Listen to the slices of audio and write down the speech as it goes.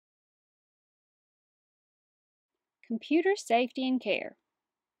Computer safety and care.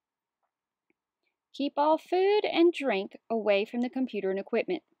 Keep all food and drink away from the computer and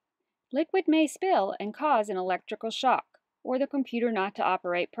equipment. Liquid may spill and cause an electrical shock, or the computer not to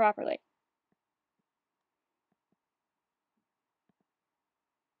operate properly.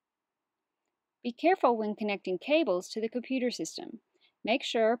 Be careful when connecting cables to the computer system. Make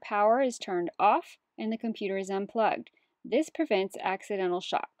sure power is turned off and the computer is unplugged. This prevents accidental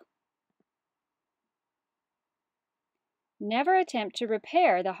shock. Never attempt to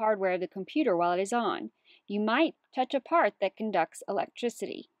repair the hardware of the computer while it is on. You might touch a part that conducts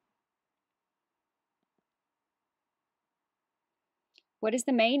electricity. What is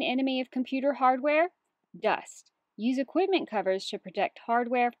the main enemy of computer hardware? Dust. Use equipment covers to protect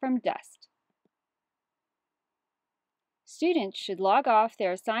hardware from dust. Students should log off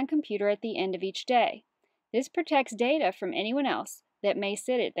their assigned computer at the end of each day. This protects data from anyone else that may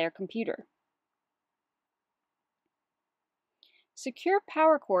sit at their computer. Secure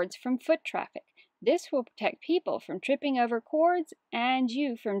power cords from foot traffic. This will protect people from tripping over cords and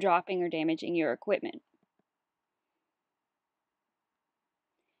you from dropping or damaging your equipment.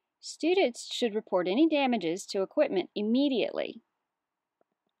 Students should report any damages to equipment immediately.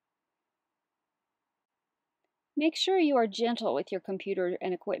 Make sure you are gentle with your computer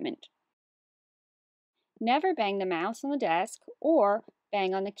and equipment. Never bang the mouse on the desk or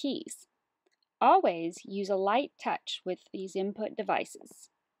bang on the keys. Always use a light touch with these input devices.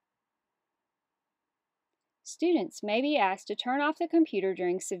 Students may be asked to turn off the computer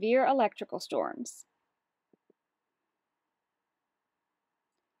during severe electrical storms.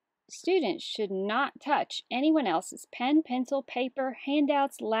 Students should not touch anyone else's pen, pencil, paper,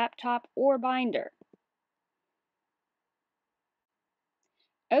 handouts, laptop, or binder.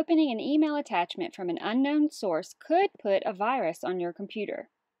 Opening an email attachment from an unknown source could put a virus on your computer.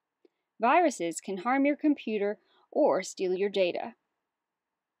 Viruses can harm your computer or steal your data.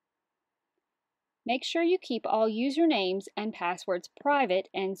 Make sure you keep all usernames and passwords private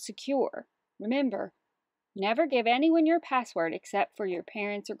and secure. Remember, never give anyone your password except for your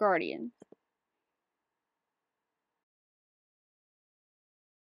parents or guardians.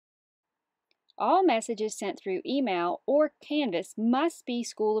 All messages sent through email or Canvas must be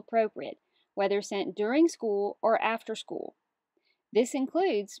school appropriate, whether sent during school or after school. This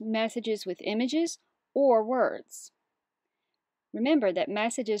includes messages with images or words. Remember that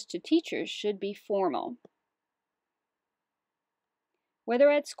messages to teachers should be formal. Whether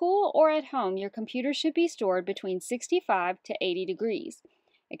at school or at home, your computer should be stored between 65 to 80 degrees.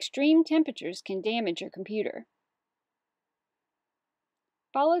 Extreme temperatures can damage your computer.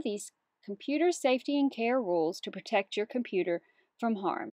 Follow these computer safety and care rules to protect your computer from harm.